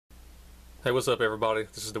Hey, what's up everybody?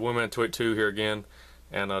 This is the Woman282 here again,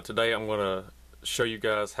 and today I'm going to show you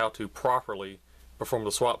guys how to properly perform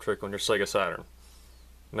the swap trick on your Sega Saturn.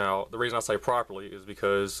 Now, the reason I say properly is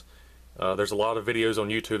because there's a lot of videos on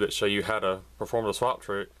YouTube that show you how to perform the swap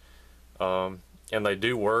trick, and they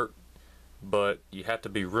do work, but you have to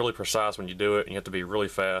be really precise when you do it, and you have to be really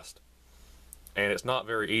fast, and it's not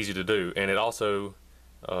very easy to do, and it also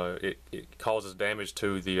it causes damage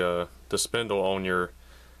to the spindle on your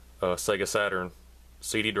Sega Saturn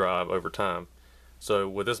CD drive over time. So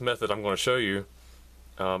with this method I'm going to show you,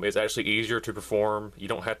 it's actually easier to perform. You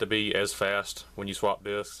don't have to be as fast when you swap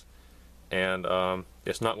discs, and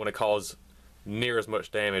it's not going to cause near as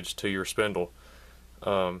much damage to your spindle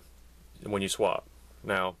when you swap.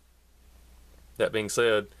 Now, that being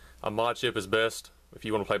said, a mod chip is best if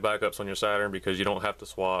you want to play backups on your Saturn, because you don't have to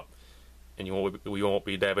swap and you won't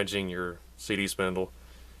be damaging your CD spindle.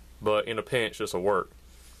 But in a pinch, this will work.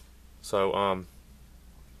 So I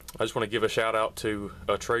just want to give a shout out to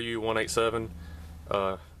Treyu187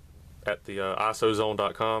 at the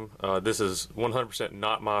isozone.com. This is 100%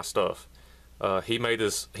 not my stuff. He made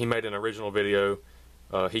an original video.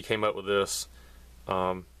 He came up with this.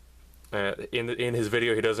 In his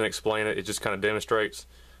video, he doesn't explain it. It just kind of demonstrates.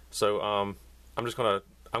 So I'm going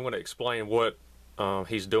to explain what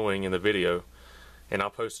he's doing in the video, and I'll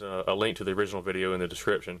post a link to the original video in the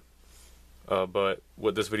description. But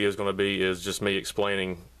what this video is going to be is just me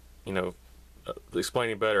explaining,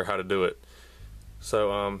 explaining better how to do it.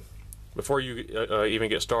 So before you even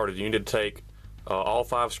get started, you need to take all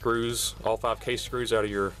five case screws out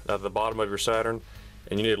of the bottom of your Saturn,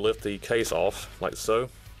 and you need to lift the case off like so.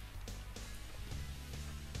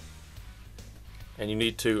 And you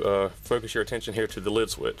need to focus your attention here to the lid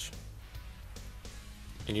switch.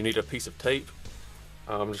 And you need a piece of tape.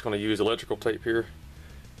 I'm just going to use electrical tape here.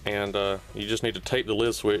 And you just need to tape the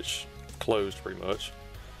lid switch closed pretty much.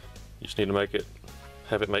 You just need to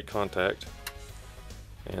have it make contact,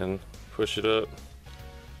 and push it up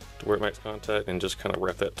to where it makes contact, and just kind of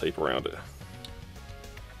wrap that tape around it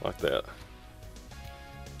like that,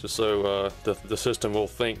 just so the system will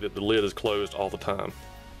think that the lid is closed all the time.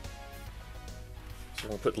 So I'm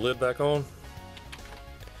going to put the lid back on.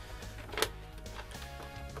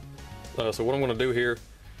 So what I'm going to do here,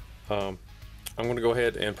 I'm going to go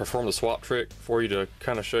ahead and perform the swap trick for you to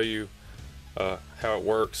kind of show you how it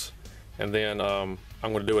works, and then I'm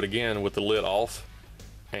going to do it again with the lid off,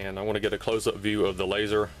 and I want to get a close-up view of the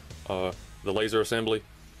laser assembly,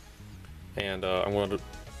 and I'm going to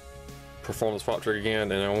perform the swap trick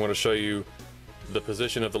again, and I'm going to show you the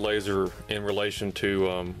position of the laser in relation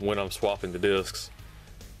to when I'm swapping the discs,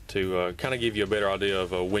 to kind of give you a better idea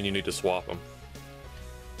of when you need to swap them.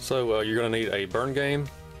 So you're going to need a burn game,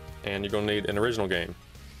 and you're going to need an original game.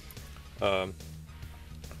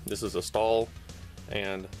 This is a stall,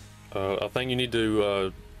 and a thing you need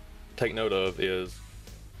to take note of is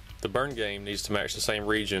the burn game needs to match the same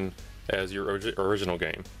region as your original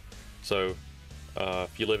game. So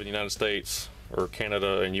if you live in the United States or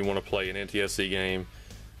Canada and you want to play an NTSC game,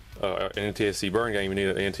 an NTSC burn game, you need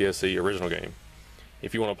an NTSC original game.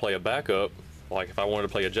 If you want to play a backup, like if I wanted to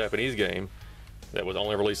play a Japanese game that was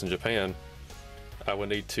only released in Japan, I would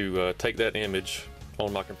need to take that image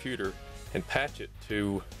on my computer and patch it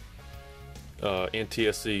to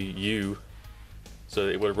NTSC U, so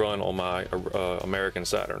that it would run on my American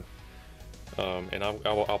Saturn. And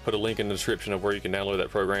I'll put a link in the description of where you can download that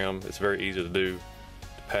program. It's very easy to do,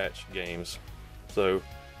 to patch games. So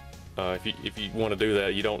if you want to do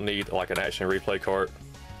that, you don't need like an action replay cart.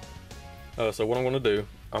 So what I'm going to do,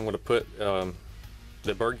 I'm going to put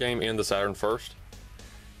the bird game in the Saturn first,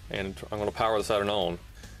 and I'm going to power the Saturn on.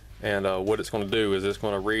 And what it's going to do is it's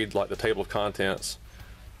going to read like the table of contents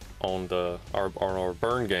on our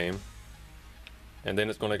burn game, and then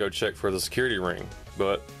it's going to go check for the security ring.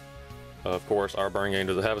 But of course our burn game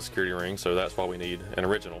doesn't have a security ring, so that's why we need an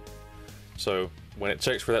original. So when it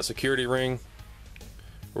checks for that security ring,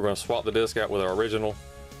 we're going to swap the disc out with our original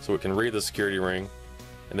so it can read the security ring,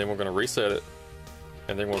 and then we're going to reset it,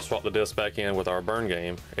 and then we'll swap the disc back in with our burn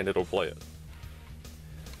game, and it'll play it.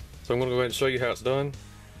 So I'm going to go ahead and show you how it's done.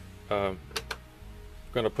 I'm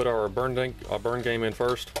going to put our burn game in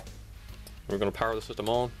first. We're going to power the system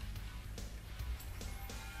on,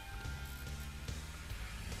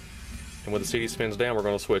 and when the CD spins down, we're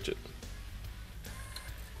going to switch it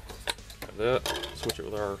like that. Switch it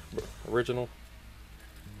with our original,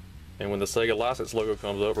 and when the Sega license logo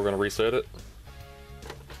comes up, we're going to reset it,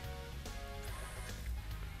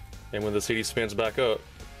 and when the CD spins back up,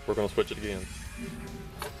 we're going to switch it again.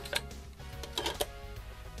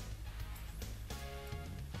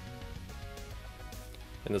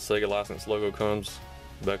 And and the Sega license logo comes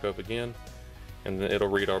back up again, and then it'll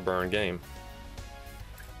read our burn game.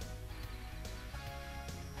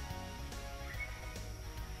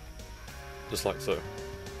 Just like so.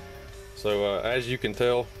 So as you can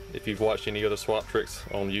tell, if you've watched any other swap tricks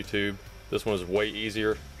on YouTube, this one is way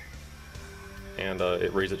easier, and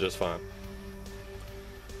it reads it just fine.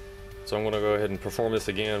 So I'm going to go ahead and perform this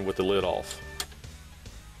again with the lid off.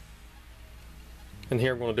 And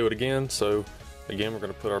here I'm going to do it again. So again, we're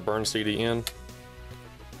going to put our burn CD in,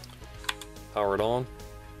 power it on.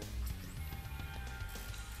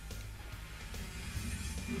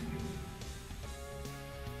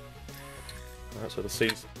 Alright, so the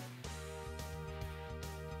CD's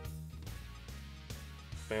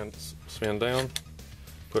spin down,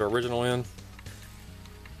 put our original in.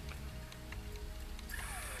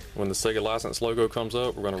 When the Sega license logo comes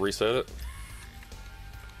up, we're going to reset it.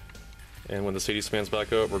 And when the CD spins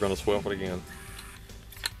back up, we're going to swap it again.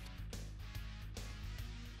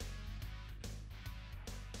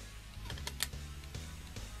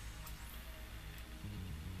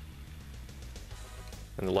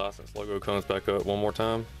 And the license logo comes back up one more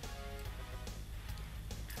time.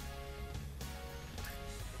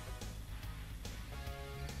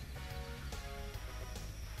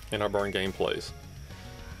 And our burn game plays.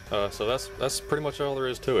 So that's pretty much all there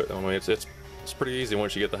is to it. I mean, it's pretty easy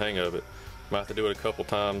once you get the hang of it. You might have to do it a couple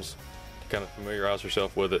times to kind of familiarize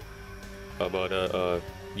yourself with it.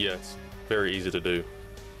 Yeah, it's very easy to do.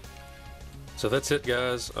 So that's it,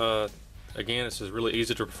 guys. Again, it's just really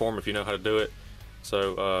easy to perform if you know how to do it.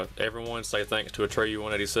 So everyone say thanks to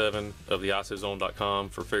Atreyu187 of the ICZone.com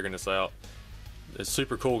for figuring this out. He's a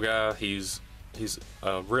super cool guy. He's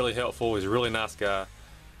really helpful. He's a really nice guy.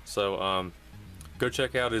 So go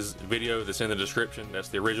check out his video that's in the description. That's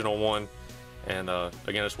the original one. And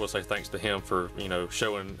again, I just want to say thanks to him for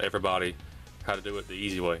showing everybody how to do it the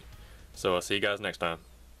easy way. So I'll see you guys next time.